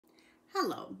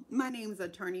Hello, my name is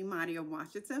Attorney Maudia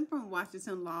Washington from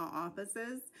Washington Law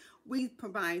Offices. We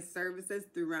provide services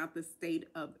throughout the state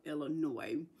of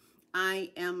Illinois.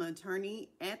 I am an attorney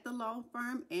at the law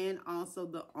firm and also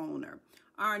the owner.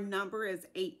 Our number is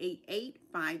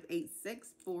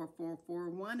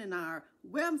 888-586-4441 and our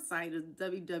website is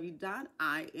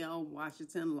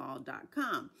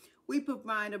www.ilwashingtonlaw.com. We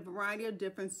provide a variety of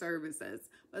different services,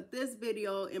 but this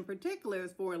video in particular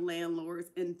is for landlords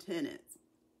and tenants.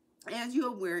 As you're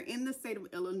aware, in the state of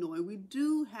Illinois, we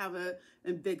do have an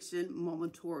eviction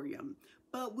moratorium,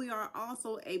 but we are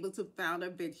also able to file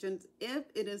evictions if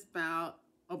it is filed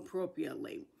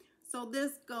appropriately. So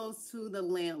this goes to the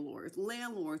landlords.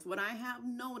 Landlords, what I have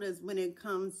noticed when it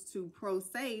comes to pro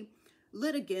se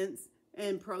litigants,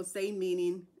 and pro se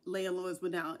meaning landlords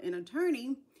without an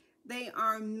attorney, they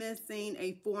are missing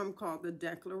a form called the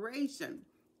declaration.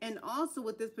 And also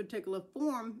with this particular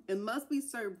form, it must be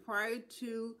served prior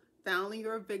to filing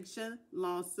your eviction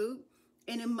lawsuit,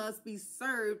 and it must be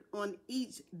served on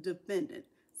each defendant.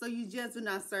 So you just do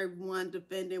not serve one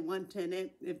defendant, one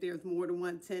tenant. If there's more than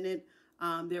one tenant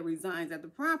that resides at the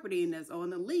property and that's on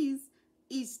the lease,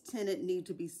 each tenant needs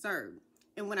to be served.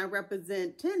 And when I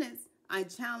represent tenants, I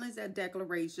challenge that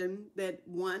declaration that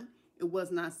one, it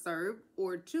was not served,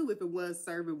 or two, if it was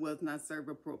served, it was not served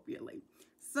appropriately.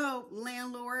 So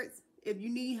landlords, if you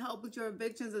need help with your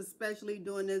evictions, especially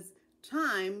during this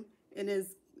time, and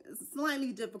it's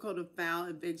slightly difficult to file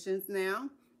evictions now,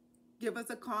 give us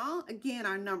a call. Again,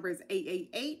 our number is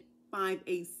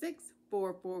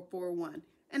 888-586-4441.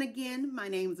 And again, my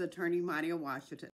name is Attorney Maudia Washington.